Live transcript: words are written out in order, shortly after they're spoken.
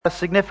A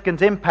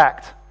significant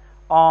impact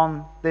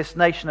on this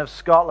nation of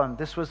Scotland.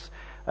 This was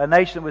a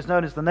nation that was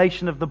known as the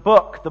nation of the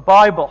book, the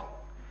Bible.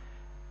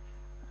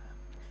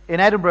 In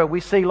Edinburgh, we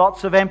see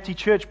lots of empty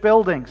church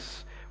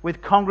buildings with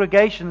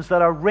congregations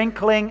that are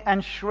wrinkling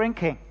and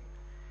shrinking.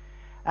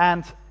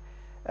 And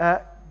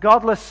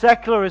godless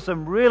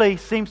secularism really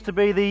seems to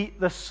be the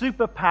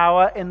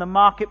superpower in the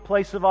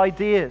marketplace of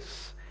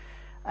ideas.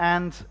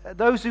 And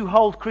those who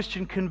hold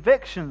Christian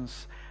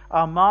convictions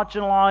are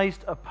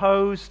marginalized,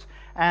 opposed,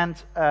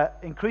 and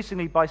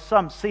increasingly by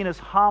some seen as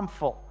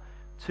harmful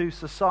to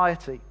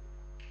society.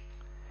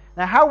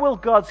 Now, how will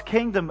God's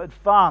kingdom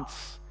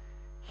advance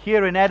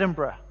here in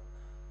Edinburgh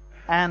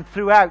and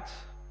throughout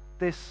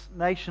this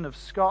nation of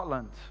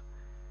Scotland?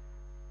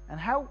 And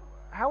how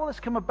will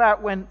this come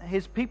about when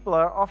His people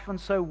are often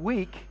so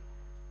weak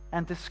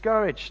and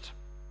discouraged?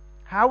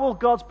 How will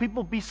God's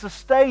people be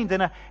sustained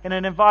in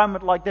an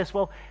environment like this?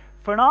 Well,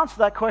 for an answer to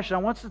that question, I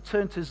want to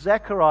turn to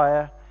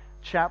Zechariah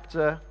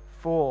chapter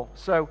 4.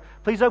 So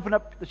please open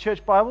up the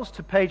church Bibles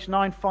to page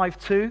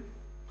 952.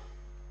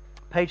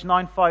 Page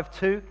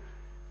 952.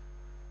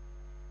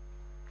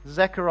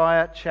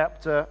 Zechariah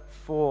chapter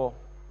 4.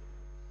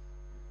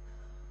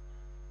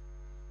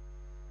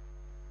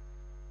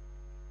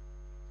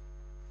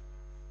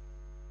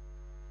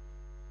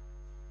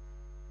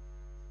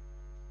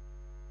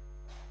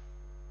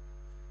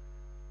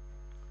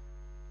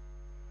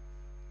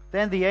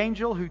 Then the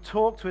angel who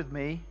talked with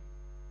me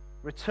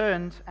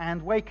returned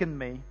and wakened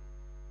me,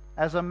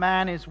 as a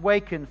man is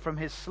wakened from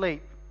his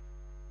sleep.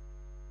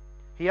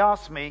 He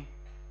asked me,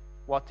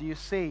 "What do you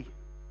see?"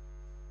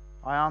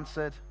 I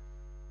answered,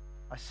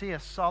 "I see a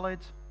solid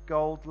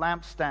gold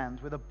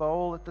lampstand with a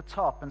bowl at the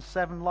top and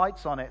 7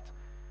 lights on it,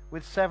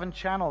 with 7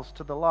 channels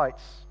to the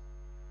lights.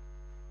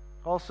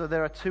 Also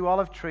there are 2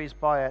 olive trees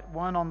by it,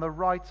 one on the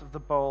right of the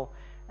bowl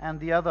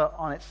and the other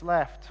on its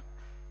left."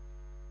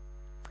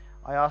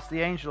 I asked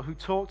the angel who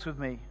talked with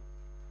me,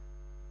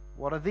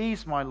 "What are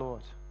these, my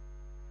Lord?"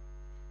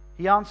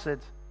 He answered,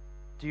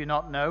 "Do you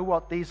not know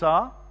what these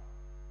are?"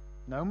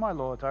 "No, my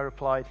Lord," I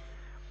replied.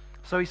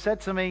 So he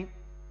said to me,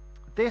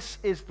 "This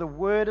is the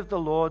word of the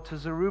Lord to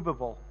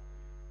Zerubbabel,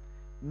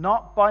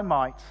 not by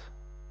might,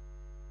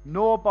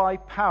 nor by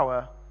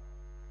power,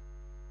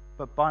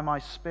 but by my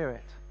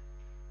Spirit,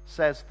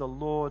 says the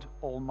Lord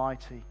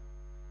Almighty.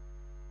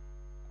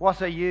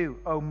 What are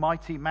you, O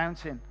mighty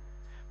mountain?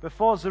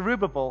 Before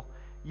Zerubbabel,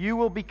 you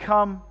will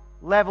become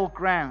level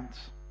ground.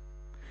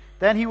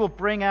 Then he will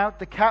bring out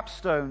the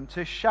capstone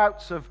to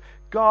shouts of,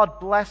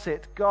 'God bless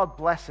it, God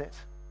bless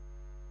it.'"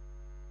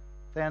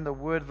 Then the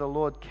word of the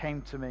Lord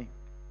came to me.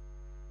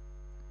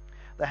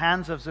 "The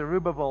hands of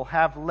Zerubbabel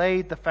have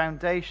laid the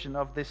foundation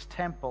of this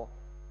temple.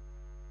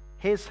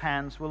 His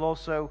hands will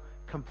also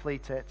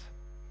complete it.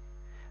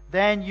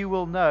 Then you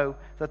will know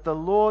that the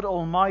Lord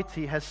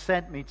Almighty has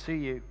sent me to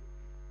you.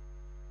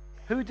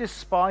 Who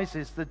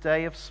despises the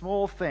day of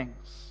small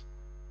things?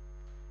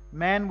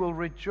 Men will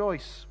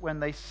rejoice when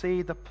they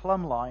see the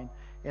plumb line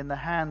in the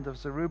hand of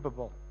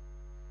Zerubbabel.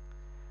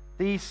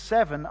 These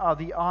 7 are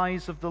the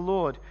eyes of the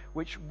Lord,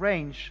 which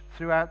range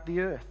throughout the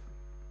earth."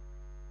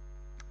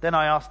 Then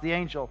I asked the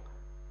angel,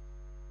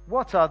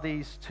 "What are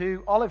these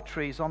 2 olive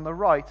trees on the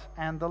right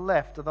and the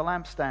left of the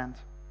lampstand?"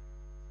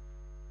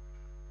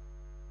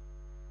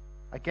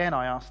 Again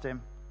I asked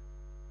him,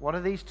 "What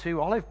are these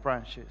 2 olive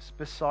branches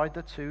beside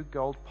the 2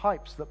 gold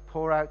pipes that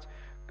pour out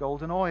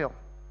golden oil?"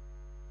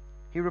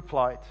 He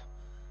replied,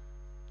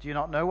 "Do you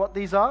not know what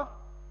these are?"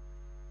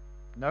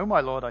 "No, my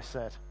Lord," I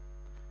said.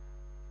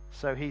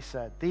 So he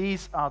said,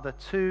 "These are the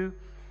 2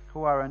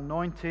 who are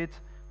anointed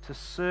to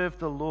serve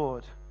the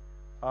Lord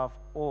of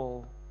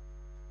all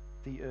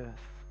the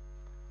earth."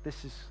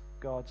 This is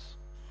God's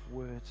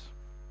word.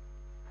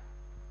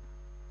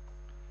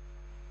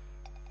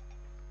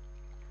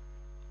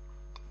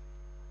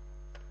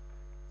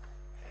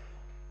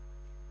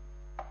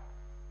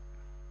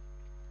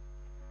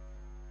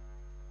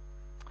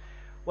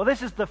 Well,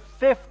 this is the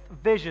 5th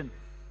vision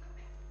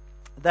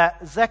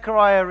that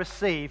Zechariah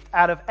received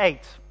out of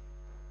 8.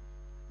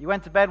 He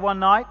went to bed one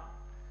night,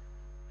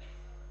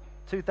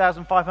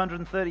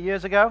 2,530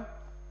 years ago,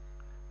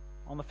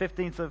 on the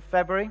 15th of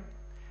February,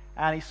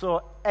 and he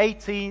saw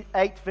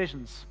 8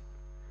 visions.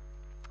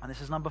 And this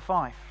is number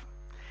 5.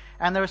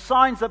 And there are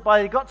signs that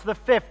by he got to the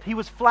 5th, he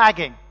was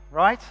flagging,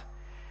 right?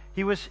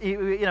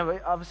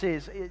 Obviously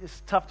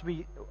it's tough to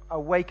be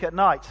awake at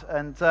night,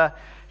 and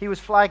he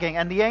was flagging.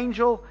 And the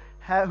angel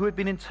who had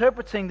been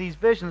interpreting these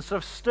visions sort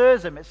of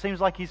stirs him. It seems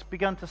like he's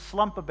begun to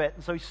slump a bit,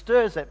 and so he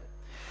stirs him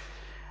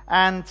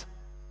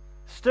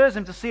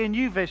to see a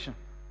new vision.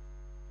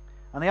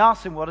 And they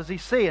ask him, "What does he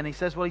see?" And he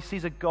says, "Well, he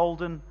sees a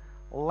golden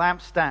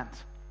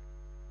lampstand."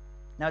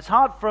 Now, it's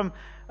hard from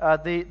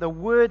the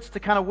words to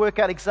kind of work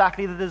out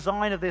exactly the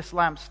design of this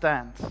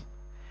lampstand. If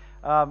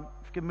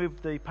you can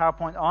move the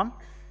PowerPoint on.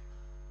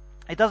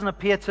 It doesn't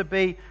appear to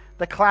be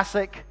the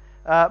classic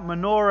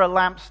menorah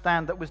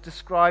lampstand that was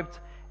described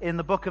in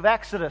the book of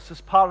Exodus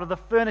as part of the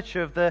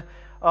furniture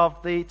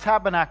of the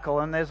tabernacle,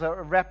 and there's a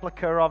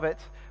replica of it,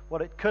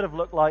 what it could have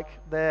looked like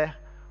there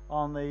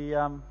on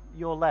the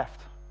your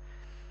left.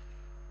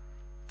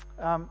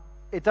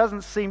 It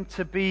doesn't seem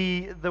to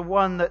be the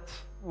one that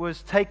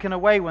was taken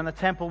away when the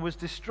temple was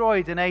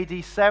destroyed in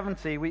AD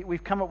 70.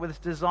 We've come up with this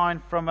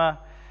design from an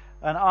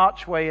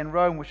archway in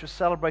Rome, which was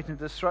celebrating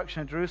the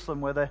destruction of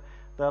Jerusalem, where the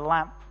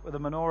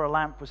menorah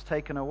lamp was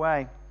taken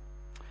away.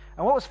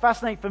 And what was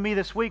fascinating for me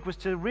this week was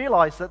to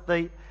realize that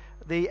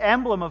the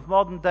emblem of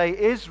modern-day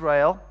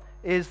Israel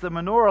is the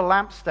menorah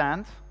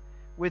lampstand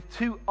with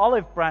two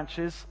olive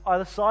branches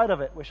either side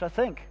of it, which I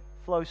think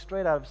flows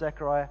straight out of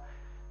Zechariah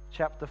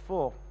chapter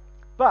 4.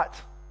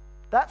 But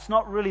that's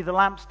not really the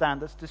lampstand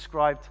that's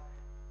described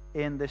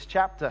in this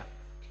chapter.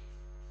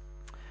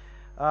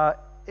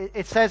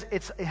 It says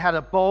it had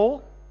a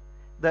bowl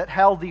that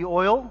held the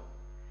oil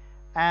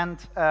and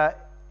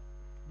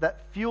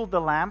that fueled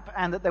the lamp,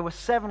 and that there were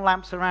 7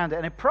 lamps around it.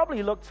 And it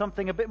probably looked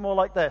something a bit more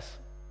like this.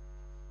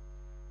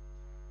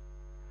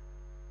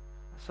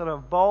 Sort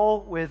of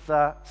bowl with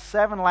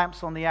 7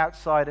 lamps on the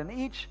outside, and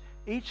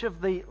each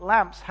of the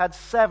lamps had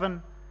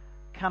 7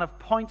 kind of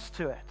points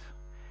to it.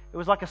 It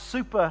was like a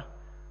super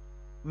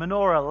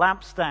menorah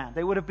lampstand.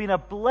 They would have been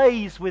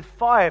ablaze with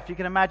fire, if you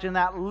can imagine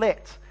that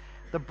lit,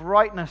 the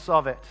brightness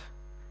of it.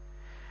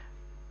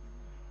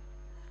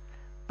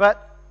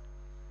 But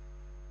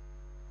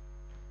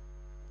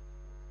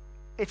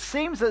it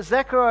seems that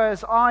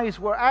Zechariah's eyes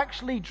were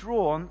actually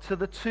drawn to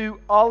the 2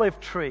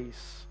 olive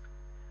trees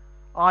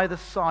either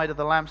side of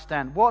the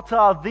lampstand. "What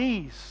are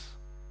these,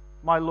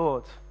 my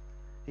Lord?"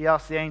 he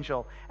asked the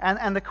angel.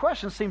 And the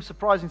question seems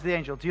surprising to the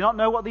angel. "Do you not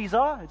know what these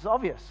are?" It's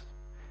obvious.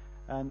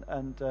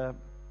 And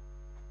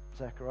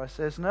Zechariah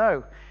says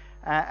no.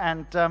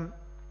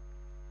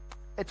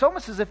 It's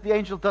almost as if the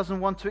angel doesn't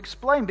want to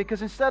explain,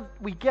 because instead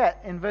we get,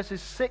 in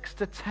verses 6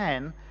 to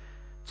 10,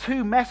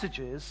 2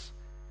 messages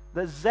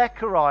that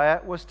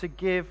Zechariah was to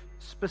give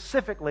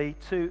specifically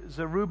to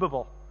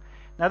Zerubbabel.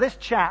 Now, this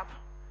chap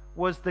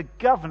was the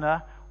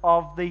governor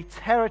of the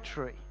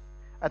territory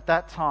at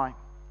that time.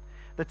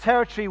 The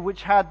territory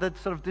which had the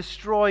sort of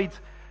destroyed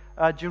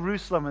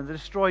Jerusalem and the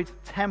destroyed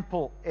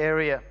temple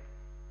area.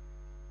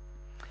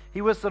 He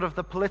was sort of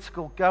the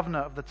political governor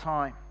of the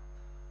time.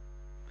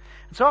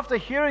 And so after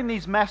hearing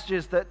these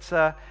messages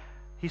that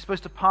he's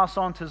supposed to pass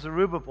on to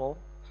Zerubbabel,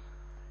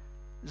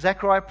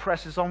 Zechariah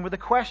presses on with a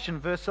question,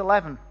 verse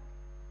 11.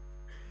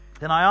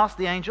 "Then I asked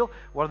the angel,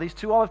 'What are these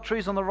 2 olive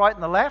trees on the right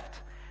and the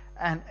left?'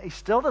 And he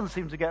still doesn't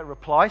seem to get a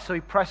reply, so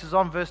he presses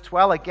on, verse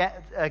 12.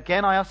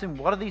 Again I asked him,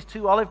 'What are these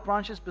 2 olive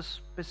branches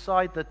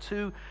beside the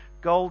 2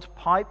 gold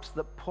pipes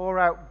that pour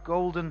out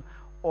golden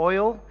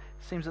oil?'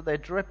 Seems that they're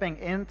dripping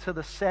into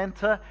the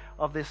center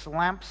of this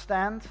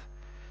lampstand.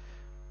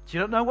 'Do you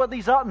not know what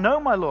these are?' 'No,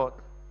 my Lord.'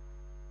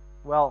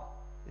 Well,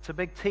 it's a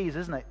big tease,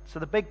 isn't it? So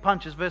the big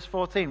punch is verse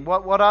 14.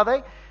 What are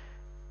they?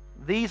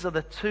 'These are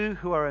the 2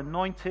 who are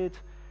anointed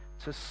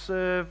to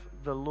serve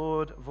the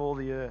Lord of all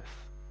the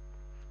earth.'"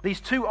 These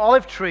 2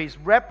 olive trees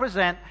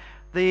represent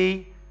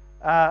the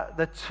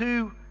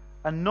 2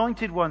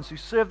 anointed ones who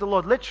serve the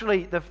Lord.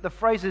 Literally, the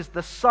phrase is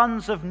the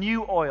sons of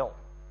new oil.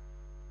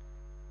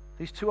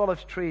 These 2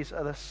 olive trees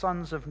are the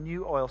sons of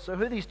new oil. So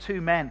who are these 2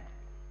 men?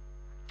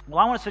 Well,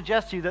 I want to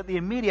suggest to you that the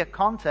immediate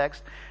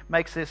context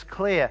makes this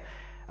clear.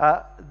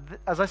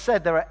 As I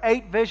said, there are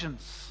 8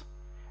 visions,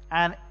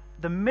 and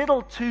the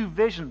middle 2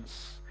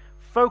 visions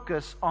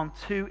focus on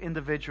 2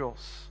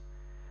 individuals.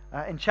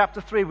 In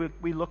chapter 3,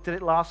 we looked at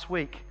it last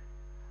week.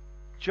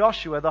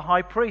 Joshua, the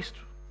high priest.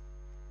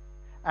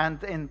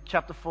 And in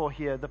chapter 4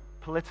 here, the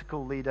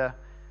political leader,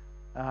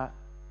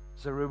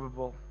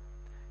 Zerubbabel.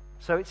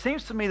 So it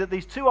seems to me that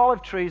these 2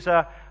 olive trees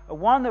are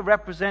one that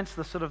represents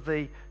the sort of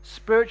the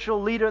spiritual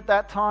leader at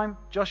that time,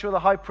 Joshua the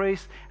high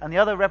priest, and the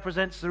other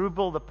represents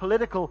Zerubbabel, the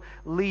political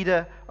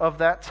leader of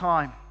that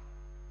time.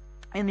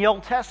 In the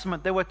Old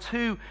Testament, there were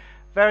 2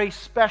 very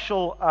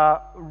special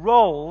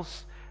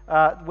roles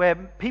where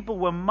people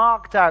were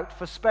marked out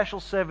for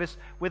special service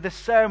with a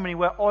ceremony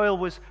where oil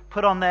was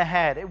put on their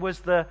head. It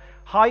was the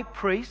high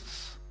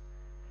priests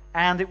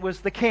and it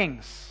was the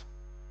kings.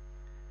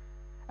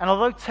 And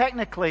although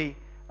technically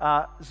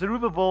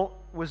Zerubbabel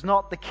was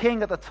not the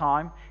king at the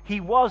time, he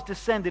was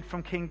descended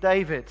from King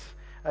David.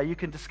 You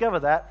can discover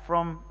that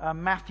from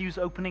Matthew's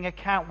opening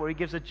account, where he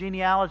gives a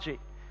genealogy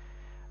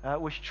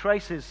which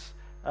traces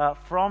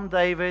from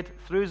David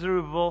through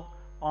Zerubbabel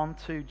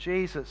onto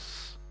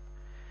Jesus.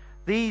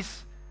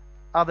 These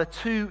are the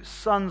 2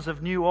 sons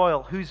of new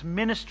oil, whose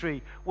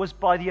ministry was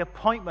by the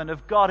appointment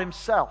of God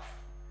himself.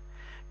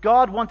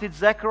 God wanted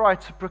Zechariah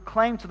to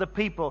proclaim to the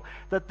people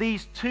that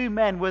these 2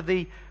 men were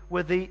the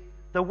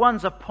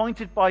ones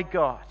appointed by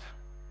God.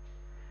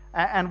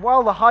 And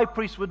while the high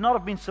priest would not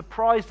have been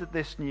surprised at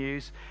this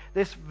news,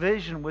 this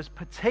vision was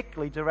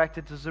particularly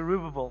directed to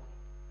Zerubbabel.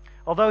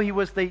 Although he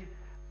was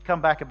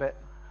come back a bit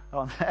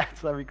on that,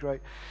 that'd be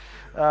great.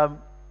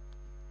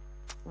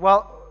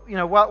 While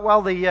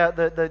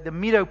the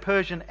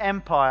Medo-Persian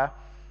Empire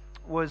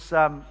was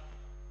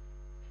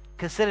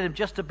considered him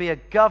just to be a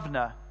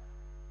governor,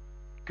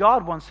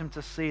 God wants him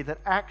to see that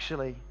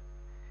actually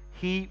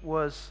he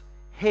was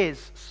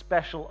his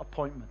special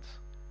appointment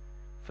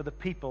for the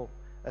people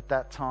at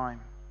that time.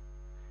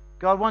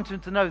 God wanted him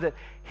to know that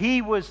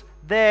he was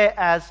there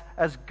as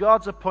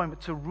God's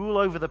appointment to rule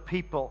over the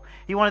people.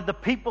 He wanted the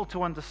people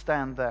to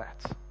understand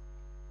that.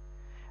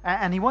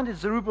 And he wanted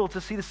Zerubbabel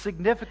to see the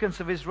significance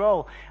of his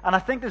role. And I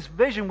think this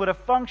vision would have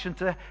functioned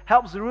to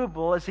help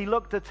Zerubbabel as he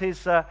looked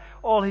at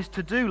all his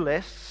to-do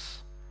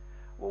lists.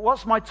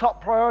 What's my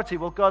top priority?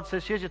 Well, God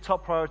says, here's your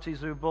top priority,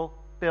 Zerubbabel.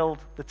 Build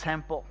the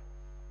temple.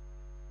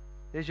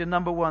 Here's your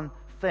number one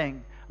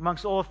thing.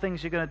 Amongst all the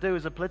things you're going to do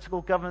as a political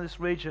governor of this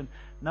region,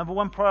 number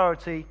one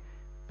priority,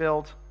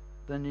 build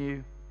the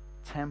new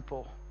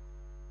temple.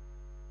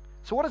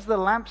 So what does the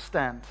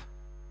lampstand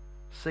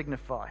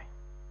signify?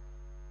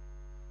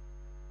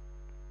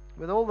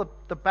 With all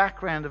the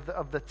background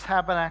of the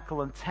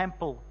tabernacle and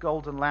temple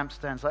golden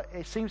lampstands,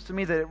 it seems to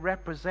me that it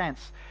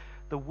represents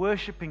the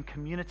worshiping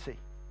community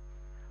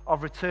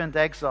of returned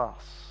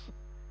exiles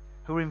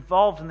who were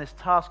involved in this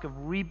task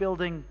of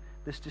rebuilding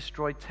this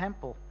destroyed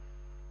temple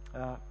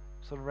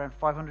sort of around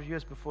 500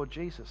 years before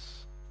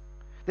Jesus.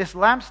 This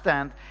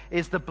lampstand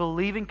is the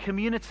believing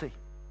community.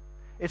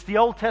 It's the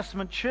Old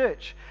Testament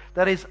church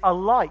that is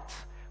alight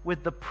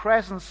with the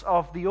presence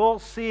of the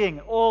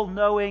all-seeing,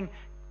 all-knowing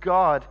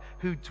God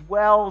who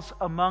dwells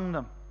among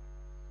them.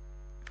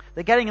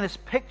 They're getting in this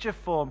picture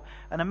form,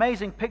 an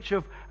amazing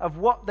picture of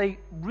what they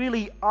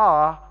really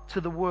are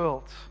to the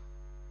world.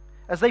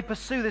 As they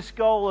pursue this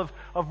goal of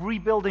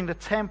rebuilding the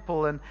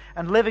temple and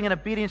living in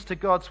obedience to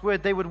God's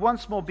word, they would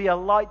once more be a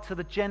light to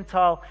the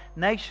Gentile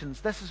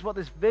nations. This is what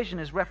this vision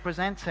is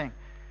representing.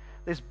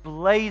 This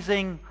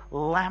blazing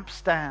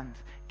lampstand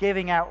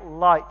giving out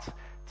light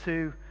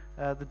to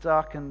the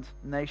darkened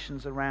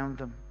nations around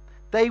them.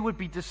 They would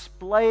be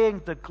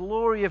displaying the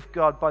glory of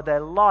God by their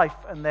life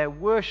and their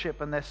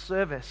worship and their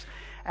service.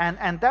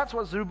 And that's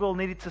what Zerubbabel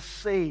needed to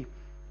see,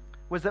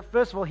 was that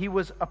first of all, he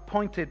was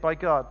appointed by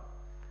God.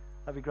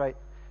 That'd be great.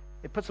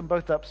 It puts them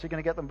both up, so you're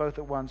going to get them both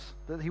at once.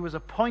 That he was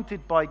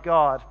appointed by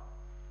God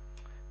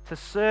to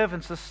serve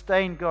and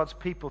sustain God's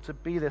people, to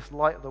be this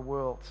light of the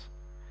world.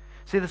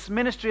 See, this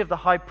ministry of the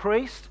high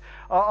priest,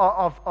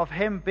 of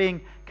him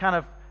being kind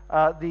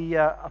of the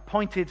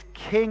appointed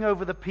king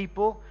over the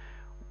people,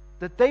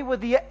 that they were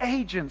the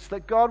agents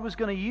that God was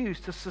going to use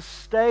to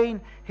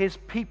sustain his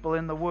people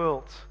in the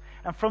world.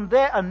 And from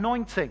their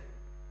anointing,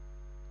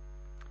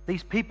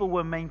 these people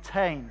were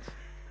maintained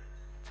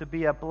to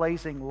be a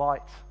blazing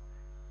light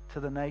to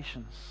the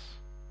nations.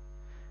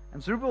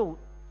 And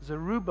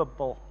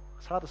Zerubbabel,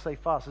 it's hard to say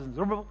fast, isn't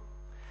it?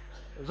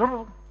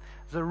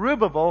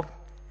 Zerubbabel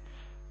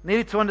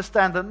needed to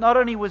understand that not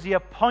only was he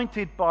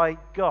appointed by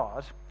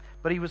God,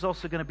 but he was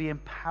also going to be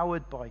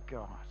empowered by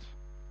God.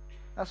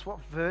 That's what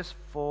verse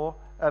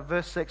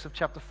 6 of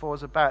chapter 4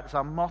 is about. It's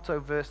our motto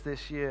verse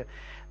this year.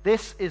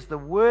 This is the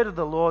word of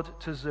the Lord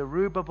to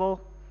Zerubbabel,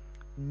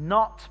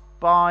 not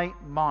by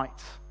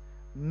might,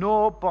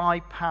 nor by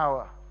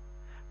power,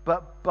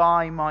 but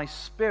by my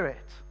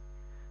Spirit,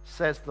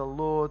 says the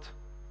Lord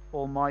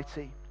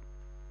Almighty.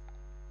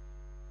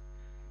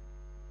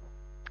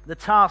 The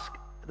task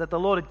that the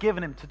Lord had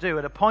given him to do,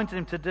 had appointed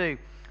him to do,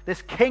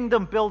 this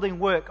kingdom-building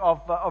work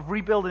of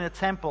rebuilding the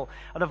temple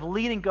and of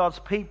leading God's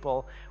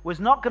people, was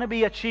not going to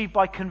be achieved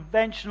by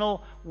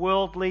conventional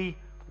worldly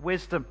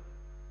wisdom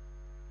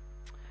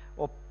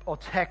or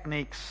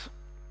techniques.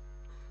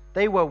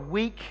 They were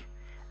weak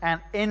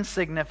and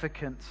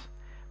insignificant.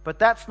 But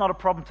that's not a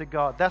problem to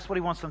God. That's what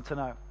he wants them to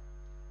know.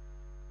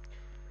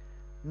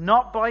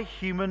 Not by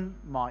human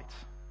might,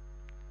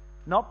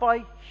 not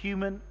by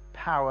human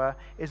power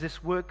is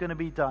this work going to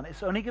be done.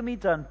 It's only going to be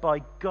done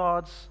by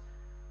God's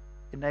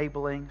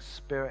enabling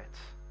Spirit.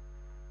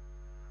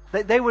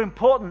 They were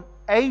important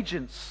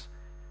agents,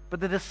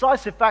 but the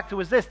decisive factor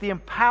was this: the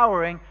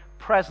empowering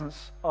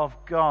presence of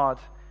God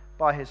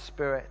by his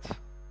Spirit.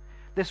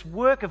 This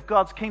work of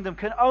God's kingdom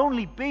can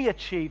only be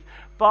achieved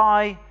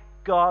by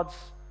God's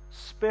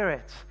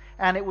Spirit.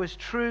 And it was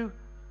true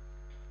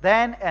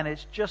then, and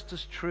it's just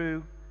as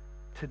true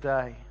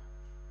today.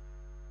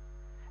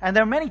 And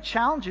there are many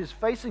challenges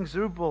facing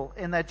Zerubbabel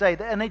in their day,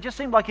 and they just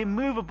seemed like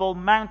immovable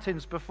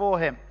mountains before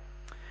him.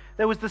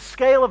 There was the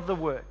scale of the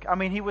work. I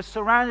mean, he was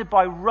surrounded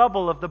by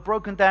rubble of the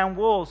broken down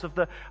walls of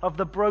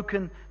the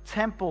broken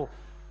temple.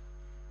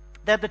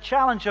 They had the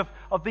challenge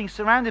of being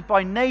surrounded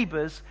by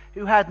neighbors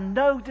who had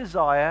no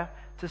desire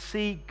to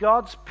see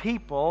God's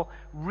people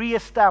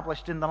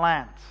reestablished in the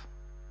land.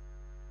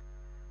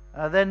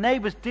 Their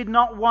neighbors did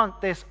not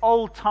want this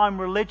old-time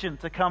religion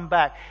to come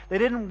back. They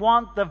didn't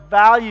want the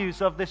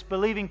values of this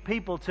believing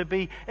people to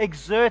be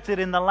exerted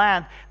in the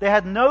land. They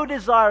had no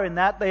desire in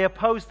that. They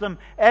opposed them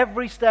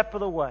every step of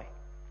the way.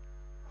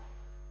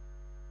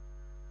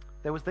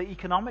 There was the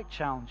economic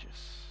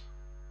challenges.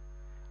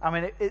 I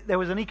mean, there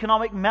was an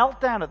economic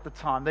meltdown at the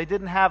time. They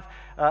didn't have,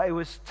 it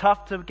was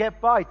tough to get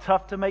by,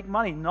 tough to make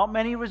money, not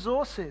many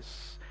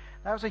resources.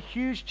 That was a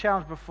huge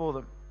challenge before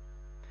them.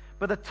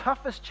 But the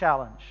toughest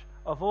challenge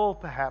of all,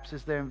 perhaps,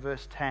 is there in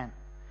verse 10.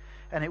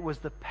 And it was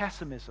the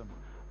pessimism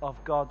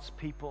of God's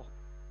people.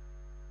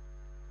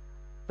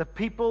 the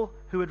people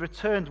who had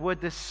returned were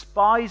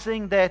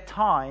despising their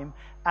time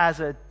as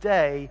a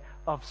day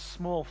of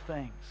small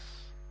things.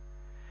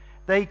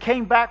 They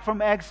came back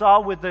from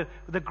exile with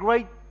the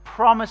great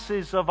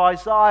promises of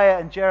Isaiah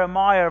and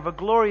Jeremiah of a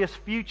glorious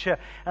future.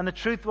 And the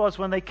truth was,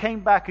 when they came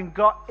back and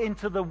got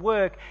into the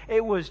work,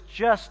 it was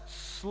just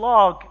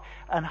slog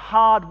and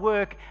hard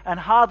work, and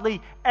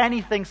hardly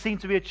anything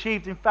seemed to be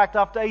achieved. In fact,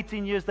 after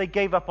 18 years, they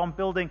gave up on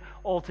building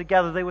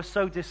altogether. They were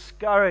so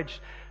discouraged.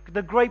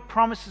 The great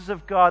promises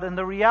of God and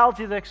the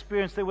reality of their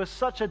experience, there was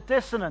such a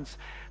dissonance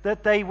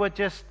that they were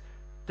just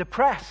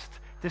depressed,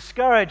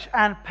 discouraged,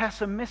 and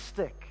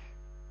pessimistic.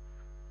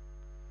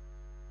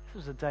 This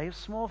was a day of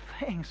small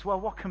things. Well,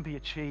 what can be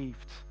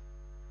achieved?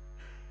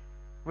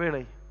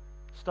 Really,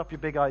 stop your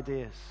big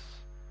ideas.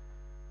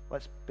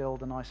 Let's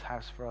build a nice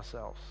house for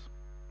ourselves.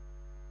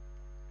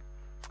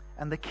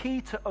 And the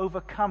key to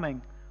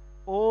overcoming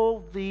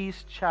all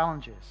these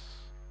challenges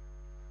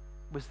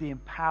was the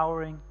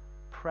empowering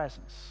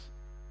presence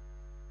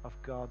of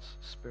God's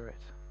Spirit.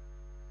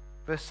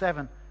 Verse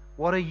 7,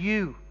 what are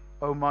you,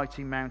 O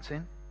mighty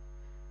mountain?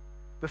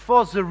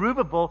 Before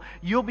Zerubbabel,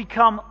 you'll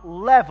become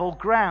level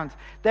ground.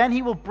 Then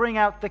he will bring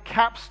out the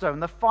capstone,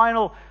 the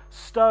final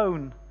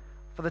stone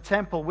for the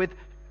temple with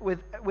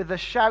the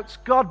shouts,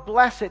 God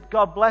bless it,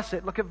 God bless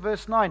it. Look at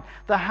verse 9.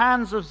 The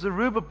hands of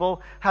Zerubbabel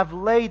have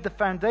laid the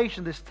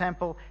foundation of this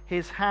temple.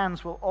 His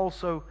hands will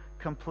also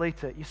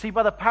complete it. You see,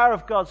 by the power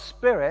of God's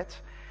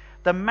Spirit,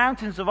 the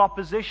mountains of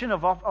opposition,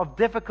 of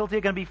difficulty are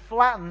going to be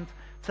flattened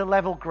to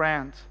level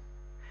ground.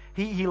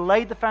 He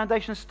laid the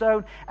foundation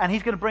stone, and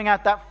he's going to bring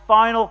out that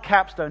final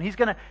capstone. He's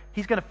going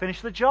to finish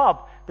the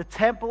job. The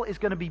temple is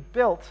going to be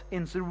built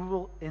in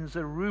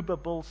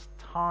Zerubbabel's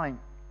time.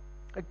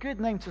 A good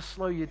name to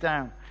slow you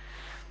down.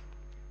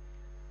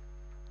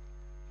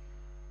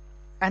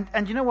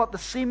 And you know what? The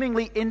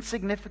seemingly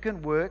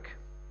insignificant work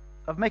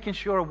of making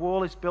sure a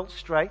wall is built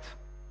straight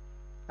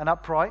and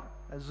upright,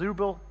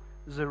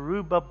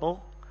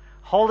 Zerubbabel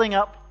holding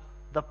up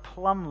the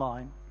plumb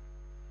line.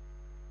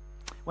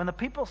 When the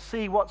people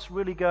see what's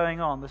really going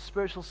on, the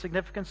spiritual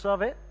significance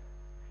of it,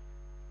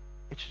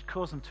 it should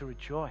cause them to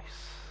rejoice.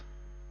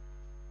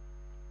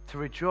 To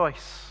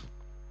rejoice.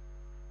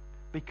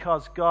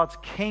 Because God's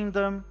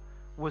kingdom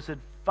was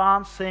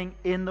advancing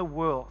in the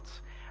world,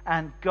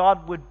 and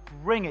God would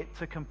bring it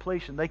to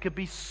completion. They could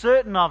be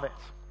certain of it.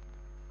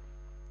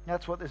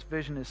 That's what this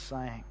vision is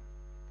saying.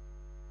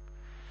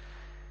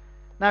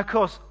 Now, of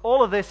course,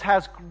 all of this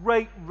has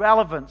great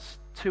relevance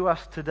to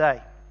us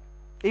today,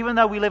 even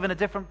though we live in a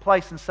different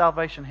place in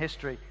salvation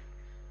history.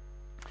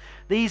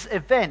 These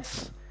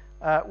events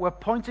were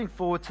pointing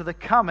forward to the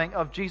coming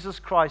of Jesus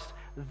Christ,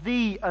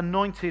 the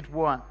Anointed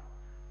One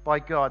by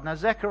God. Now,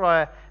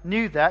 Zechariah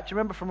knew that. Do you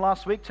remember from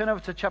last week? Turn over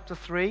to chapter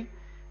 3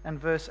 and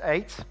verse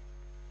 8.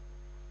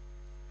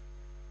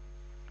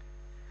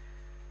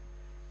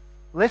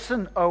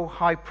 Listen, O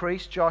high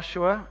priest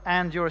Joshua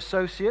and your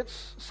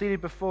associates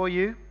seated before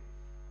you,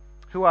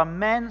 who are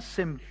men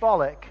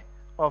symbolic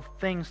of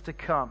things to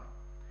come.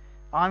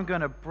 I'm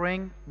going to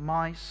bring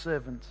my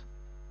servant,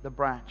 the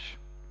branch.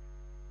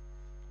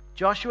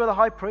 Joshua the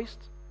high priest,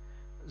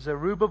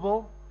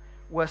 Zerubbabel,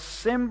 were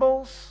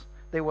symbols.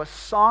 They were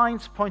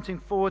signs pointing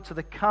forward to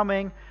the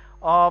coming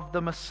of the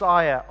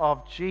Messiah,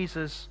 of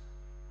Jesus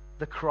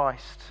the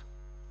Christ.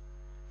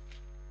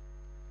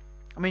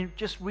 I mean,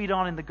 just read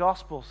on in the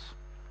Gospels.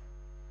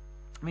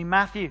 I mean,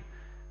 Matthew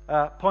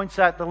points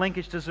out the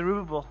linkage to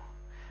Zerubbabel.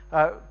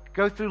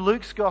 Go through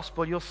Luke's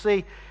Gospel, you'll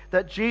see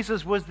that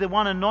Jesus was the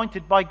one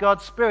anointed by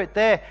God's Spirit.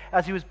 There,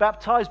 as he was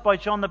baptized by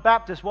John the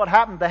Baptist, what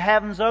happened? The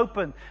heavens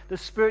opened. The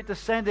Spirit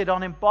descended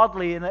on him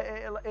bodily in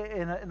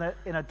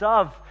a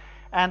dove.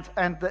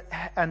 And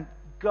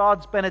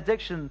God's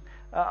benediction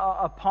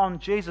upon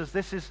Jesus.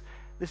 This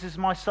is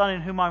my Son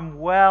in whom I'm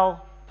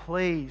well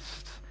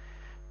pleased.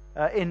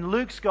 In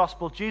Luke's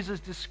Gospel,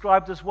 Jesus is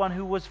described as one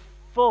who was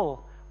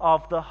full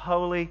of the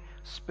Holy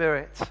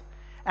Spirit.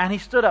 And he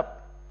stood up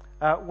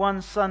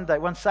one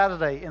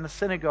Saturday in the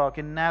synagogue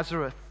in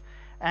Nazareth,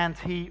 and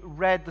he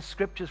read the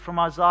scriptures from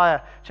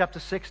Isaiah chapter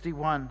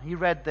 61. He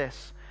read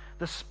this: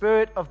 "The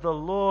Spirit of the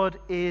Lord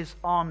is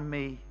on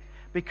me,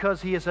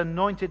 because he has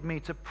anointed me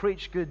to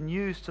preach good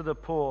news to the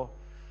poor.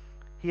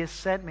 He has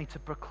sent me to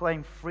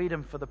proclaim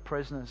freedom for the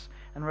prisoners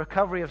and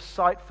recovery of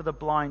sight for the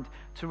blind,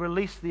 to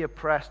release the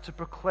oppressed, to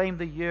proclaim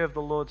the year of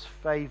the Lord's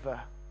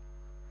favor."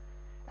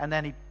 And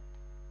then he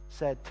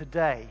said,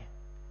 "Today,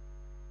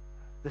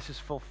 this is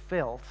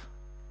fulfilled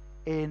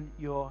in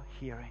your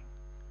hearing."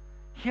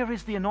 Here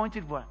is the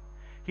Anointed One.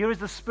 Here is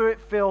the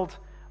Spirit-filled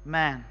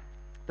man,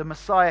 the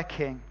Messiah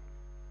King,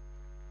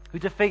 who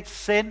defeats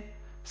sin,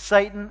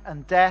 Satan,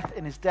 and death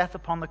in his death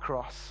upon the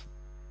cross.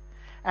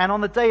 And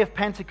on the day of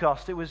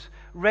Pentecost, it was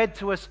read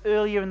to us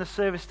earlier in the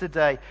service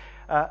today,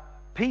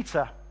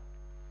 Peter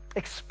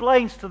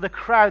explains to the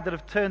crowd that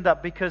have turned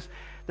up, because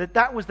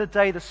that was the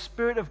day the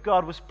Spirit of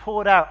God was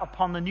poured out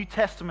upon the New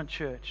Testament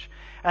church.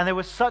 And there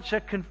was such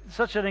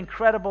an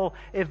incredible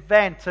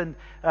event. And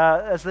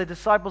as the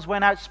disciples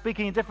went out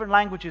speaking in different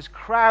languages,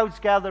 crowds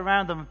gathered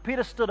around them. And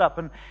Peter stood up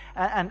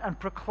and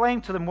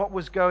proclaimed to them what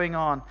was going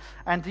on.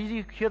 And did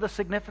you hear the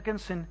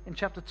significance in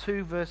chapter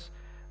 2, verse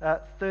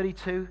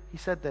 32? He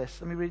said this.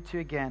 Let me read it to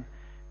you again.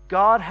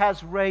 God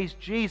has raised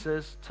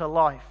Jesus to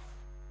life.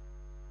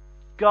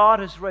 God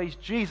has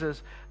raised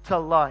Jesus to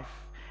life.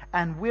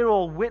 And we're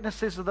all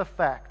witnesses of the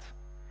fact.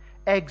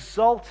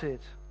 Exalted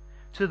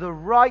to the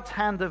right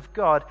hand of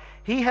God,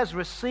 he has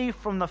received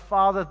from the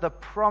Father the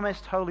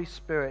promised Holy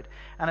Spirit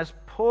and has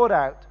poured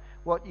out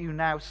what you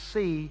now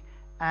see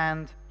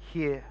and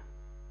hear.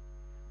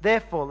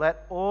 Therefore,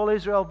 let all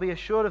Israel be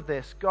assured of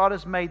this. God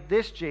has made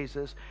this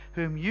Jesus,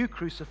 whom you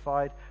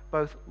crucified,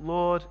 both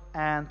Lord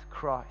and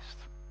Christ.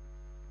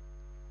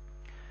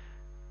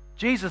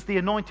 Jesus, the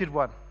Anointed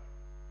One,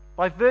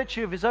 by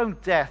virtue of his own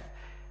death,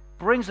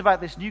 brings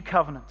about this new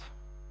covenant.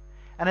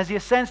 And as he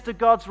ascends to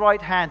God's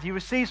right hand, he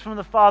receives from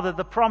the Father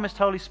the promised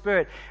Holy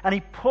Spirit, and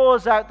he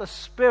pours out the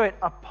Spirit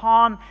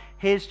upon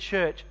his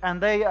church.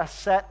 And they are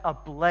set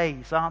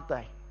ablaze, aren't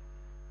they?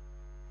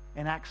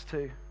 In Acts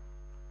 2.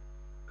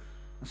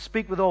 And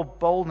speak with all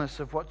boldness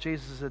of what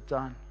Jesus had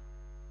done.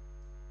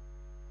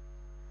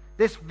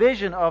 This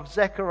vision of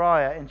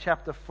Zechariah in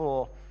chapter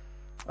 4,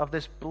 of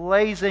this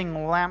blazing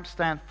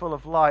lampstand full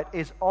of light,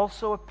 is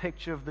also a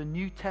picture of the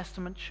New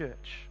Testament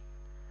church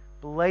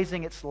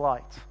blazing its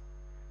light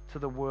to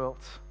the world.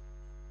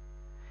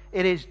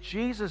 It is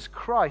Jesus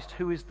Christ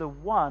who is the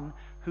one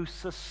who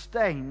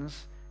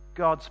sustains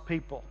God's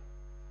people.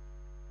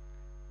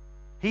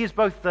 He is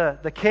both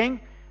the king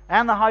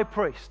and the high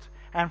priest.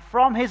 And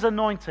from his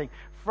anointing,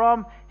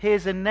 from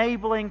his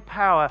enabling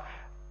power,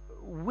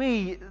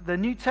 we, the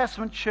New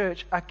Testament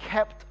church, are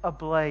kept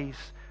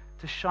ablaze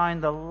to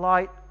shine the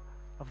light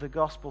of the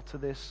gospel to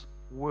this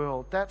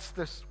world. That's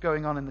this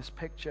going on in this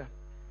picture.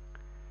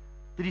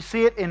 Did you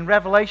see it in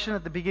Revelation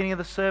at the beginning of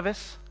the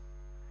service?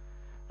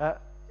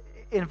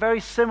 In a very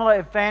similar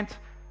event,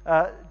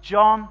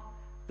 John,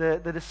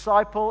 the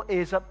disciple,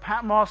 is at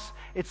Patmos.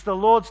 It's the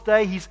Lord's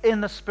day. He's in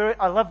the Spirit.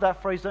 I love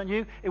that phrase, don't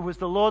you? It was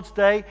the Lord's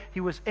day.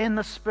 He was in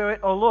the Spirit.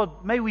 Oh Lord,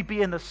 may we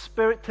be in the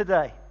Spirit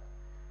today.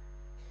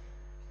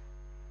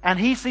 And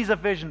he sees a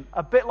vision,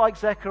 a bit like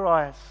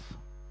Zechariah's.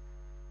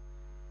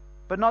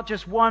 But not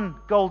just one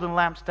golden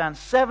lampstand,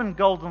 7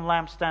 golden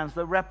lampstands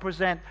that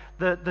represent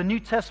the New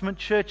Testament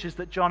churches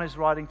that John is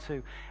writing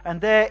to. And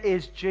there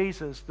is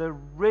Jesus, the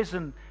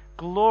risen,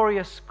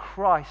 glorious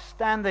Christ,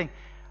 standing,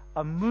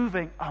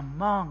 moving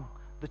among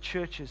the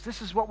churches.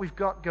 This is what we've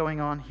got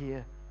going on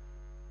here.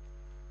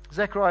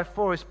 Zechariah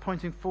 4 is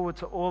pointing forward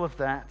to all of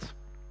that.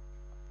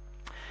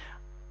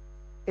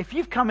 If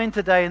you've come in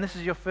today and this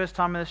is your first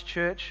time in this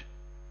church,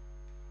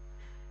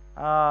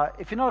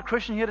 if you're not a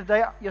Christian here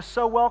today, you're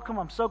so welcome.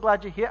 I'm so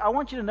glad you're here. I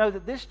want you to know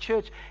that this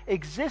church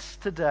exists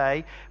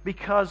today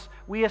because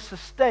we are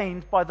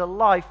sustained by the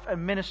life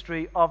and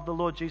ministry of the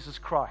Lord Jesus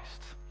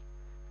Christ.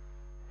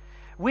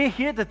 We're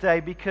here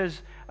today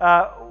because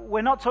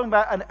we're not talking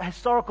about a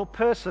historical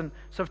person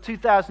sort of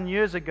 2,000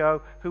 years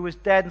ago who was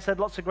dead and said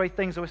lots of great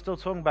things that we're still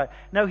talking about.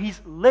 No,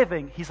 he's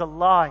living. He's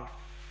alive.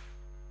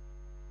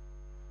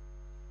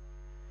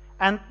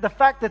 And the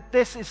fact that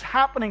this is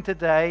happening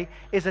today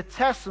is a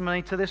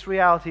testimony to this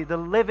reality, the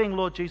living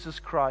Lord Jesus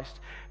Christ,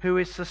 who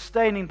is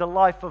sustaining the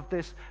life of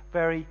this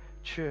very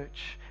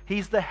church.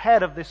 He's the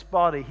head of this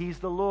body. He's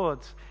the Lord,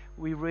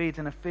 we read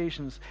in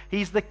Ephesians.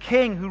 He's the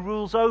King who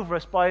rules over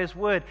us by his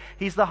word.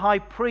 He's the high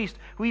priest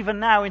who even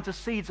now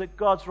intercedes at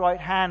God's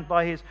right hand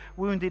by his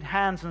wounded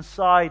hands and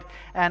side.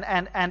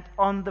 And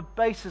on the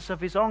basis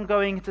of his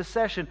ongoing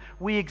intercession,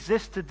 we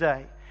exist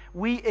today.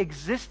 We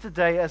exist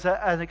today as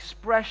an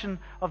expression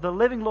of the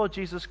living Lord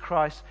Jesus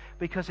Christ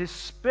because his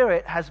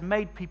Spirit has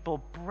made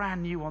people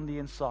brand new on the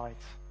inside.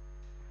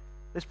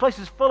 This place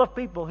is full of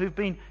people who've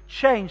been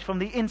changed from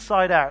the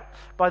inside out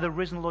by the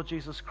risen Lord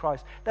Jesus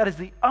Christ. That is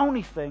the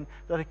only thing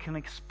that can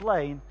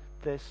explain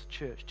this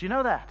church. Do you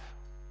know that?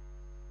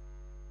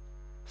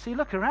 See,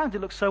 look around.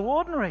 It looks so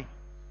ordinary.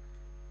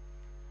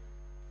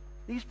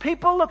 These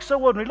people look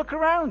so ordinary. Look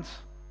around.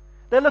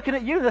 They're looking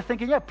at you. They're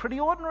thinking, yeah, pretty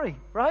ordinary,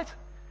 right?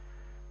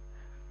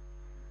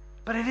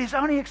 But it is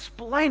only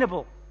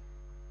explainable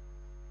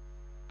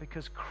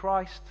because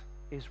Christ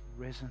is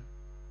risen.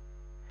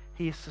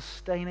 He is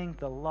sustaining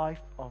the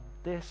life of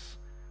this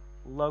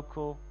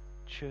local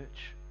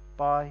church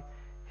by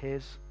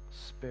his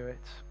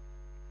Spirit.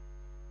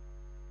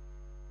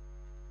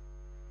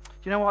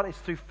 Do you know what? It's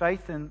through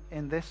faith in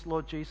this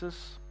Lord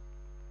Jesus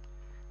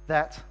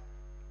that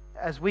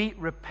as we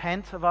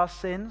repent of our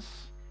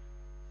sins,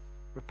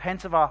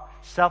 repent of our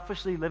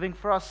selfishly living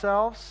for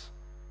ourselves,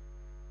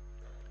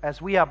 as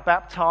we are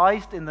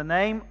baptized in the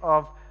name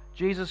of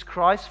Jesus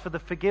Christ for the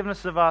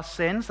forgiveness of our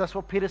sins, that's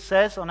what Peter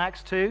says on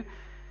Acts 2,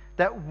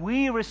 that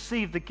we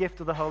receive the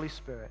gift of the Holy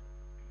Spirit.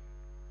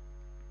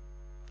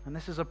 And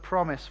this is a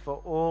promise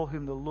for all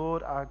whom the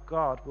Lord our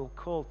God will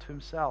call to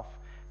himself,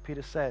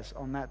 Peter says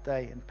on that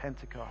day in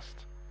Pentecost.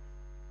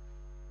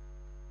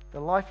 The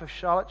life of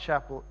Charlotte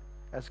Chapel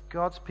as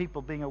God's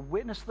people being a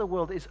witness to the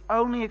world is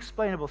only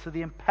explainable through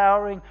the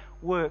empowering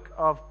work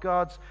of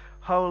God's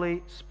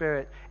Holy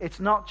Spirit. It's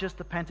not just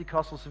the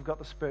Pentecostals who've got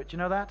the Spirit. Do you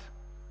know that?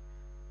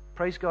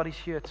 Praise God, He's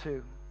here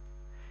too.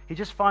 He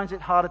just finds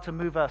it harder to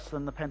move us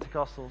than the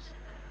Pentecostals.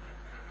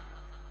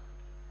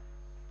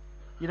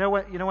 You know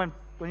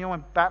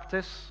when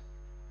Baptists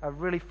are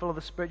really full of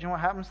the Spirit, you know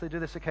what happens? They do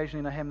this occasionally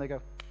in a hymn. They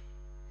go,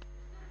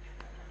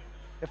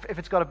 if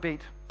it's got a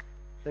beat,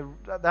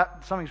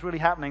 something's really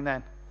happening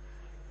then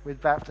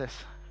with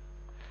Baptists.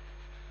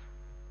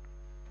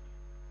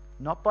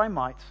 Not by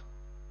might,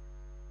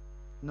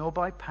 nor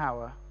by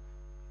power,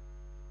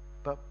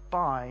 but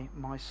by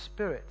my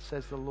Spirit,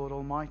 says the Lord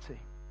Almighty.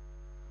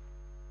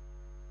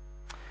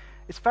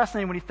 It's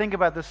fascinating when you think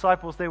about the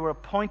disciples. They were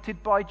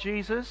appointed by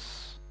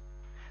Jesus.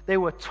 They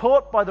were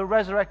taught by the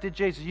resurrected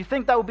Jesus. You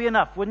think that would be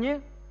enough, wouldn't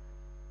you?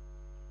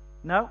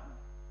 No,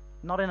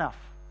 not enough.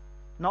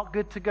 Not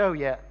good to go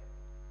yet.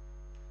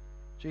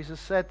 Jesus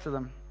said to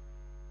them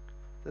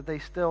that they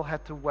still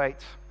had to wait.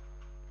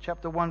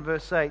 Chapter 1,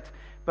 verse 8.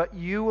 But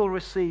you will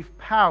receive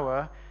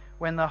power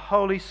when the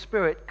Holy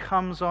Spirit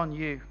comes on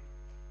you.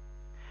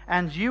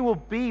 And you will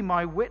be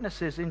my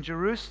witnesses in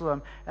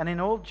Jerusalem and in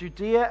all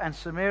Judea and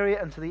Samaria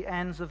and to the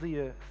ends of the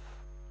earth.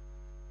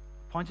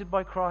 Appointed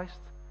by Christ,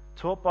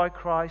 taught by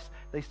Christ,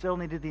 they still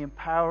needed the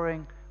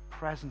empowering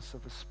presence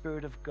of the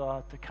Spirit of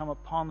God to come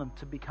upon them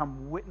to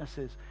become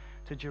witnesses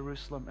to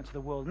Jerusalem and to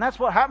the world. And that's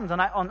what happened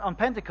on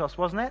Pentecost,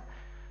 wasn't it?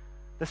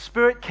 The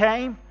Spirit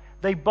came,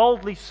 they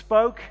boldly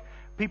spoke,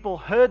 people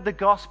heard the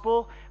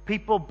gospel,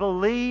 people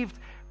believed.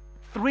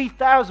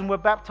 3,000 were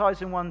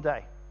baptized in one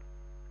day.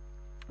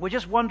 We're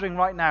just wondering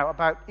right now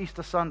about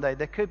Easter Sunday.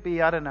 There could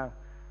be, I don't know,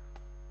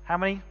 how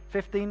many?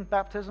 15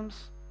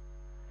 baptisms?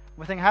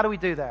 We're thinking, how do we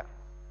do that?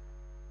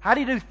 How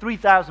do you do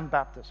 3,000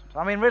 baptisms?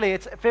 I mean, really,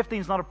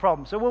 15 is not a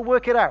problem. So we'll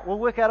work it out. We'll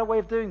work out a way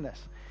of doing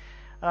this.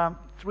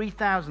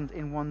 3,000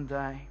 in one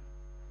day.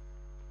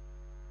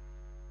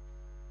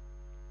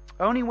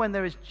 Only when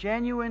there is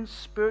genuine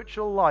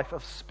spiritual life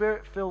of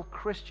Spirit-filled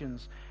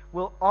Christians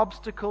will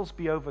obstacles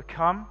be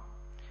overcome.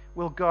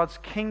 Will God's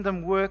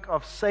kingdom work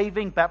of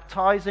saving,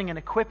 baptizing, and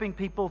equipping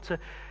people to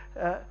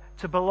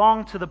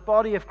belong to the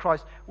body of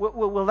Christ,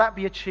 will that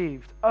be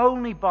achieved?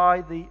 Only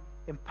by the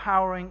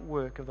empowering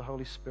work of the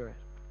Holy Spirit.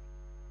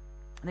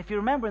 And if you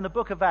remember in the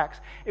book of Acts,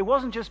 it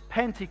wasn't just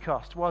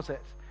Pentecost, was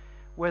it?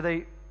 Where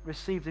they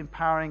received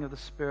empowering of the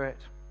Spirit.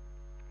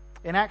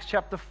 In Acts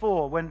chapter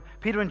 4, when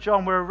Peter and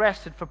John were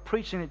arrested for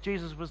preaching that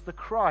Jesus was the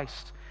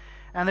Christ,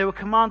 and they were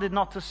commanded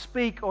not to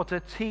speak or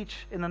to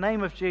teach in the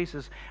name of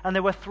Jesus, and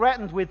they were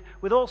threatened with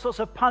all sorts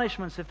of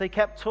punishments if they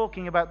kept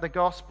talking about the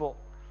gospel,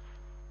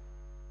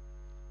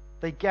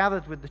 they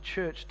gathered with the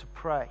church to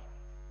pray.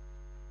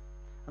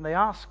 And they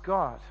asked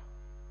God,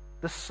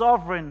 the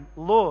sovereign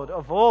Lord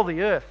of all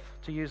the earth,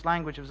 to use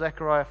language of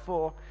Zechariah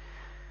 4,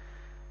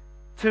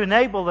 to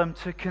enable them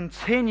to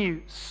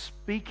continue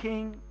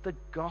speaking the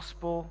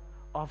gospel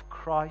of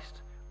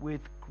Christ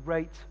with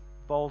great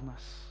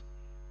boldness.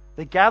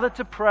 They gathered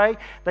to pray.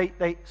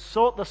 They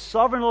sought the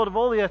sovereign Lord of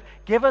all the earth.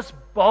 Give us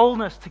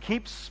boldness to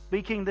keep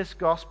speaking this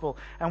gospel.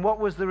 And what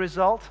was the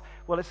result?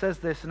 Well, it says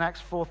this in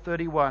Acts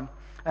 4:31.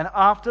 And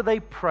after they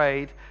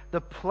prayed,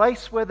 the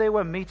place where they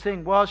were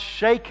meeting was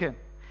shaken.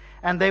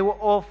 And they were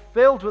all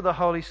filled with the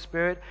Holy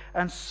Spirit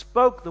and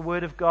spoke the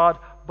word of God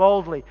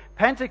boldly.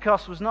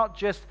 Pentecost was not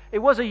just, it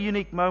was a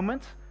unique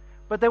moment,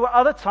 but there were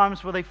other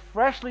times where they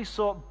freshly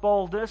sought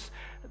boldness.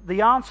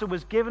 The answer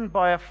was given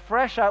by a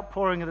fresh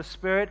outpouring of the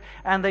Spirit,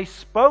 and they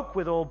spoke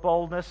with all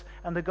boldness,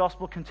 and the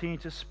gospel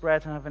continued to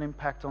spread and have an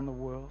impact on the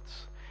world.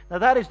 Now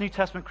that is New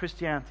Testament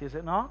Christianity, is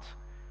it not?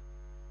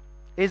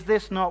 Is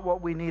this not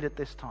what we need at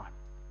this time?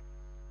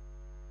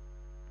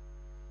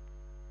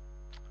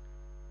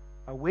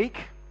 A weak,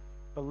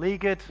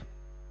 beleaguered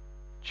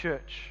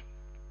church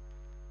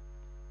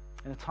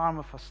in a time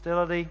of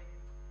hostility,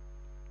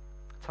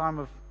 a time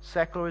of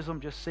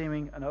secularism just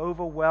seeming an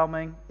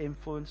overwhelming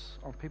influence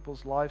on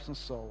people's lives and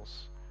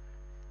souls.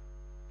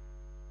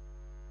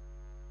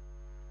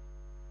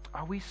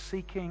 Are we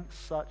seeking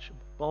such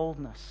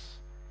boldness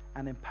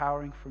and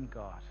empowering from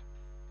God?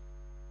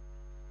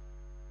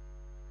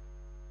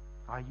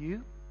 Are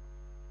you?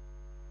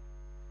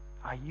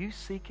 Are you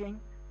seeking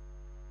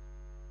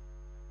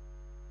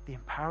the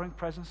empowering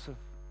presence of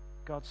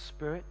God's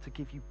Spirit to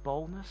give you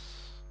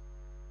boldness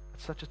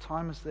at such a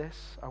time as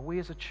this? Are we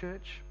as a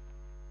church?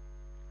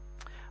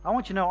 I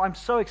want you to know I'm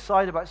so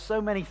excited about so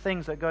many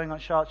things that are going on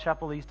at Charlotte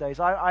Chapel these days.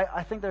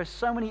 I think there are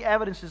so many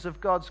evidences of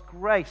God's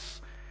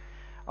grace.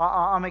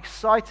 I'm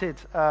excited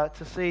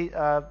to see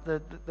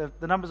the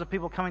numbers of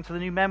people coming to the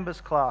new members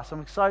class.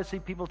 I'm excited to see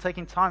people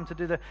taking time to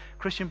do the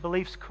Christian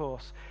Beliefs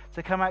course,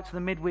 to come out to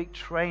the midweek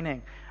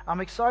training.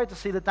 I'm excited to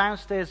see the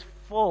downstairs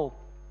full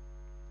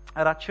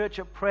at our church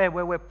at prayer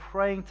where we're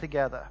praying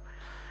together.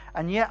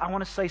 And yet, I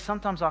want to say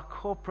sometimes our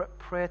corporate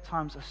prayer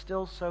times are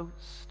still so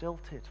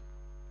stilted.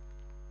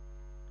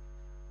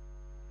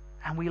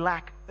 And we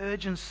lack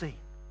urgency.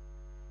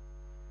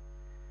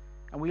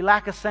 And we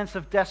lack a sense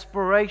of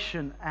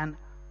desperation, and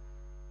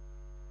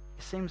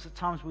it seems at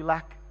times we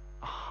lack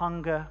a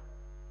hunger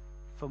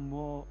for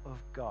more of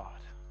God.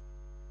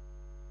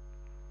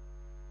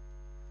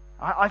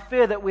 I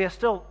fear that we are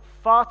still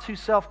far too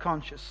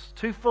self-conscious,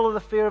 too full of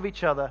the fear of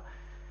each other.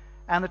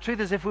 And the truth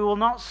is, if we will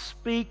not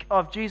speak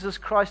of Jesus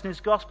Christ and His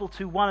gospel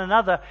to one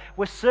another,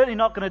 we're certainly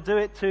not going to do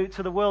it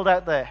to the world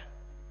out there.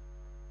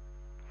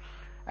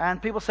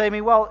 And people say to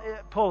me, well,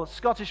 Paul,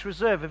 Scottish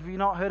Reserve, have you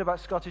not heard about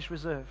Scottish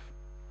Reserve?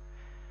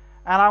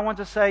 And I want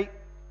to say,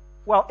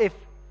 well,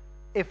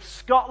 if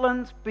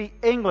Scotland beat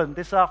England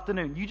this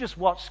afternoon, you just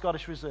watch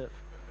Scottish Reserve.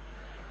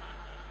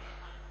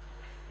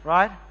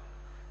 Right?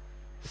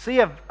 See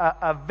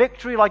a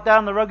victory like that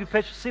on the rugby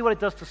pitch, see what it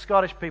does to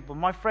Scottish people.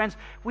 My friends,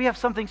 we have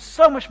something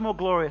so much more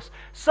glorious,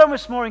 so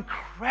much more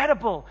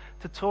incredible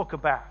to talk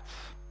about.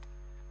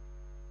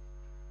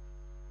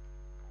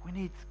 We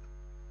need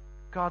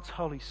God's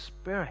Holy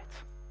Spirit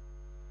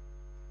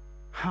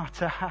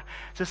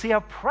to see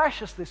how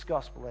precious this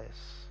gospel is.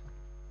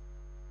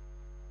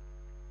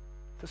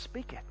 To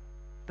speak it.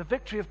 The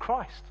victory of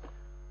Christ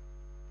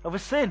over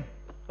sin,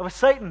 over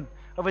Satan,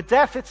 over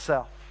death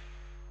itself.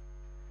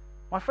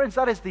 My friends,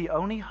 that is the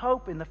only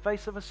hope in the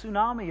face of a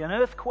tsunami, an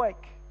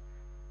earthquake.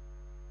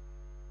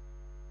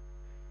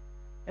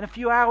 In a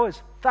few hours,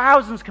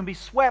 thousands can be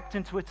swept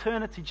into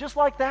eternity just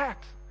like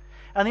that.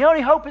 And the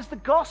only hope is the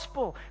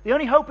gospel. The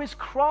only hope is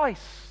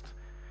Christ.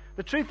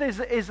 The truth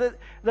is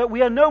that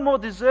we are no more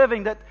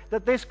deserving that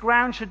this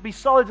ground should be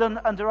solid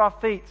under our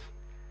feet.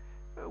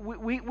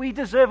 We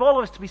deserve, all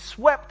of us, to be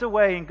swept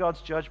away in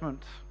God's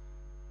judgment.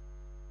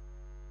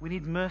 We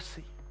need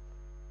mercy.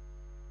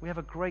 We have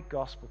a great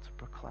gospel to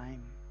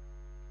proclaim.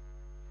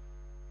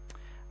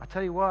 I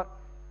tell you what,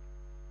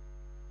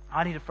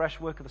 I need a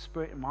fresh work of the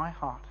Spirit in my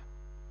heart,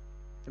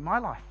 in my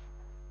life.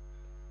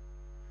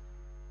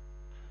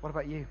 What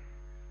about you?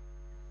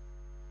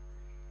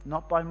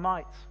 Not by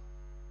might,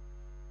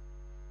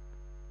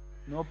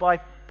 nor by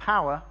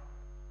power.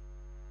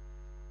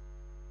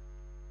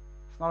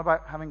 It's not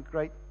about having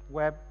great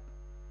web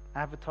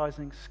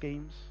advertising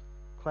schemes,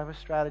 clever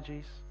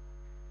strategies,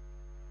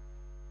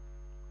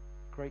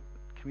 great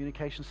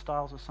communication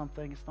styles or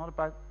something. It's not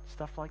about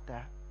stuff like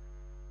that.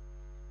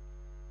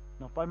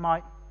 Not by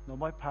might, nor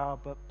by power,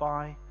 but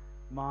by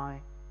my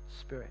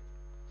Spirit,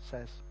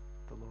 says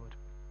the Lord.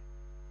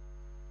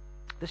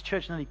 This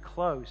church nearly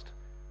closed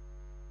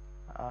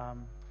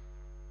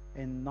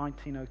in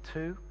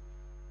 1902.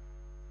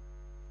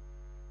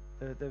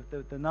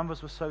 The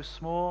numbers were so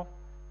small,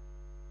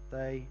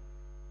 they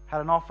had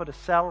an offer to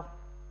sell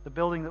the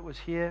building that was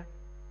here,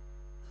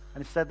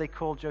 and instead they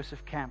called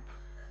Joseph Camp.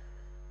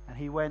 And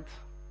he went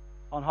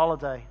on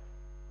holiday.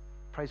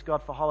 Praise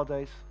God for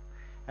holidays.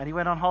 And he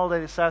went on holiday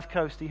to the South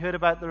Coast. He heard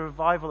about the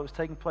revival that was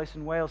taking place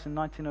in Wales in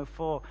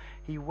 1904.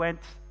 He went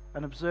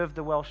and observed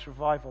the Welsh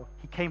revival.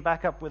 He came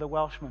back up with a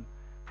Welshman.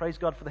 Praise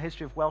God for the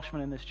history of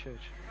Welshmen in this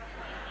church.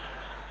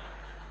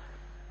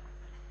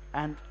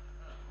 And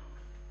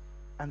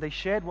they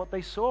shared what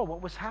they saw,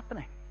 what was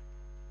happening.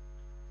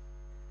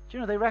 Do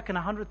you know, they reckon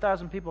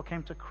 100,000 people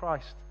came to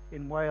Christ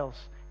in Wales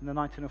in the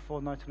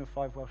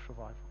 1904-1905 Welsh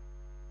revival.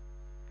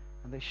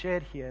 And they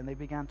shared here, and they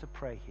began to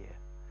pray here.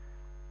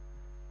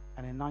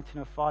 And in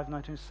 1905,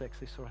 1906,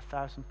 they saw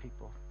 1,000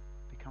 people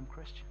become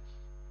Christians.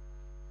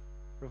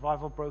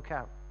 Revival broke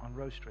out on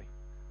Rose Street.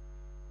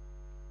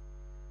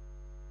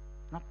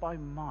 Not by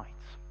might,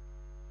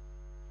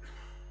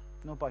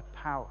 nor by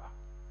power,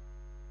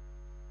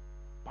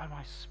 by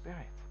my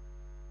Spirit,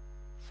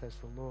 says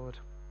the Lord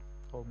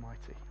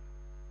Almighty.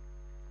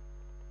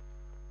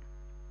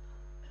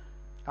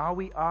 Are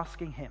we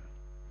asking Him?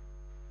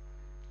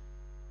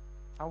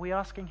 Are we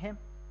asking Him?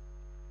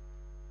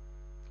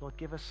 Lord,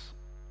 give us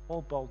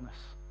all boldness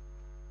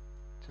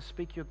to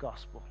speak your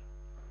gospel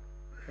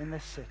in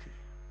this city.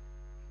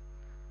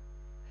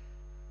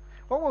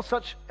 What will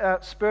such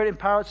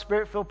Spirit-empowered,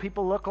 Spirit-filled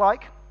people look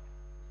like?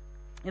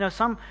 You know,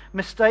 some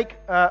mistake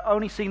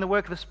only seeing the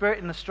work of the Spirit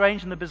in the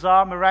strange and the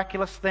bizarre,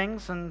 miraculous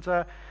things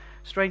and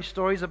strange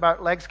stories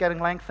about legs getting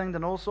lengthened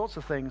and all sorts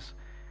of things.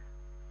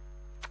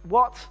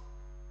 What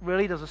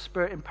really does a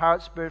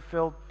Spirit-empowered,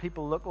 Spirit-filled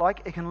people look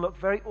like? It can look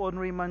very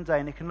ordinary,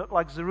 mundane. It can look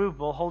like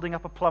Zerubbabel holding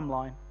up a plumb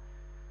line,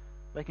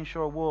 making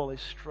sure a wall is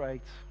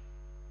straight.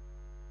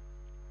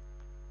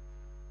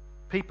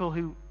 People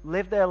who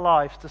live their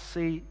lives to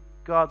see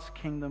God's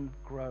kingdom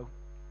grow.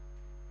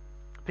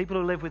 People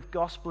who live with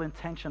gospel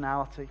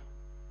intentionality.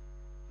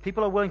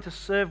 People who are willing to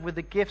serve with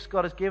the gifts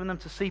God has given them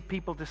to see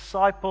people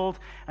discipled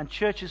and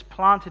churches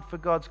planted for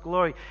God's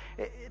glory.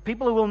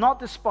 People who will not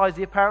despise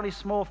the apparently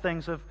small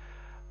things of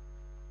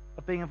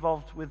being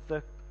involved with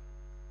the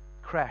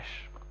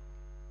creche,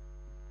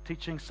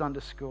 teaching Sunday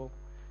school,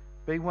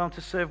 being willing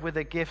to serve with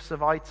the gifts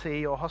of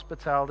IT or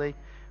hospitality,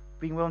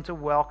 being willing to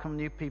welcome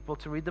new people,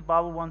 to read the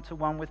Bible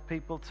one-to-one with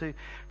people, to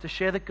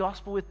share the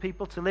gospel with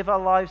people, to live our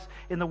lives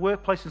in the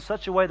workplace in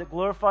such a way that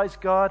glorifies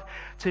God,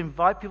 to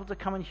invite people to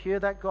come and hear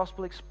that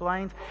gospel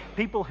explained.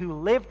 People who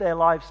live their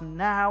lives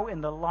now in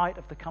the light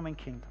of the coming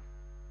kingdom.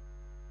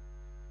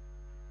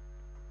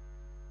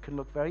 can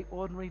look very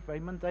ordinary, very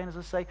mundane. As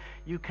I say,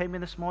 you came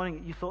in this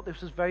morning, you thought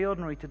this was very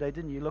ordinary today,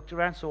 didn't you? You looked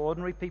around, saw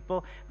ordinary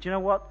people. Do you know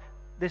what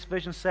this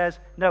vision says?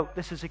 No,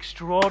 this is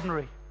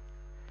extraordinary.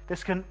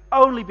 This can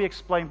only be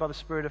explained by the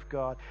Spirit of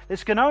God.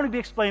 This can only be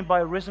explained by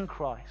a risen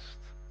Christ.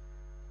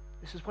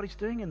 This is what he's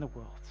doing in the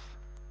world.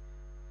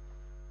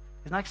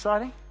 Isn't that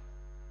exciting?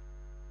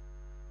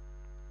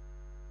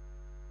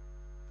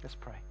 Let's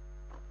pray.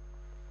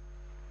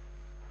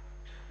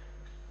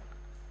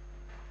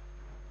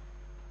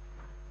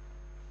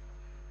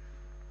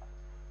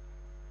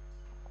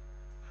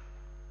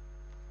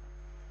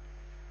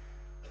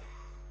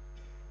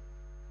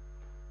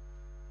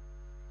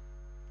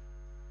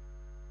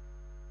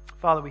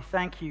 Father, we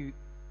thank you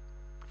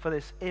for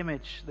this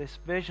image, this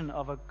vision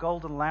of a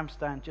golden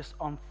lampstand just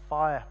on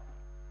fire.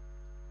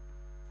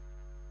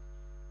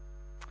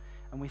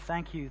 And we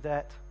thank you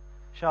that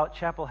Charlotte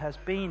Chapel has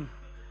been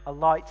a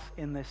light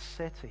in this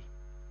city.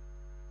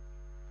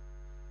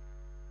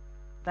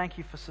 Thank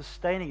you for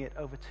sustaining it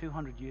over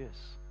 200 years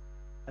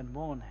and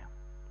more now.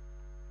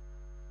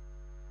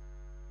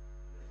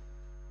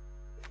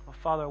 Oh,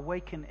 Father,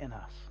 awaken in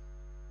us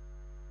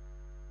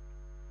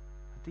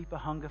a deeper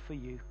hunger for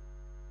you.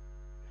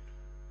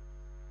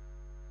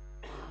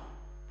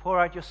 Pour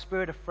out your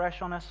Spirit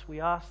afresh on us. We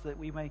ask that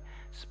we may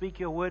speak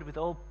your word with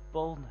all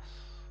boldness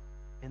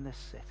in this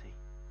city.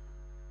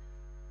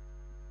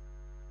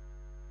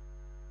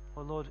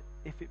 Oh Lord,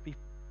 if it be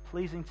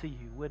pleasing to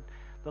you, would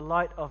the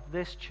light of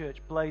this church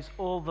blaze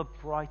all the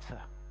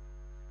brighter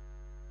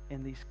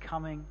in these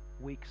coming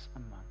weeks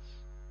and months.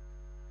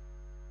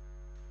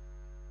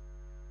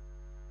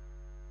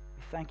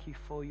 We thank you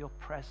for your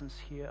presence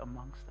here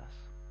amongst us.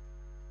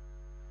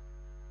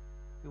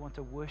 We want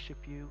to worship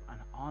you and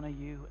honor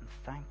you and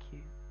thank you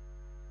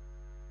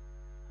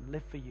and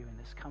live for you in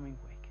this coming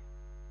week.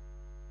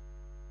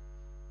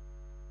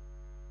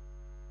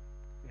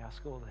 We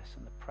ask all this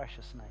in the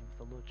precious name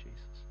of the Lord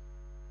Jesus.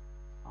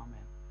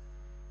 Amen.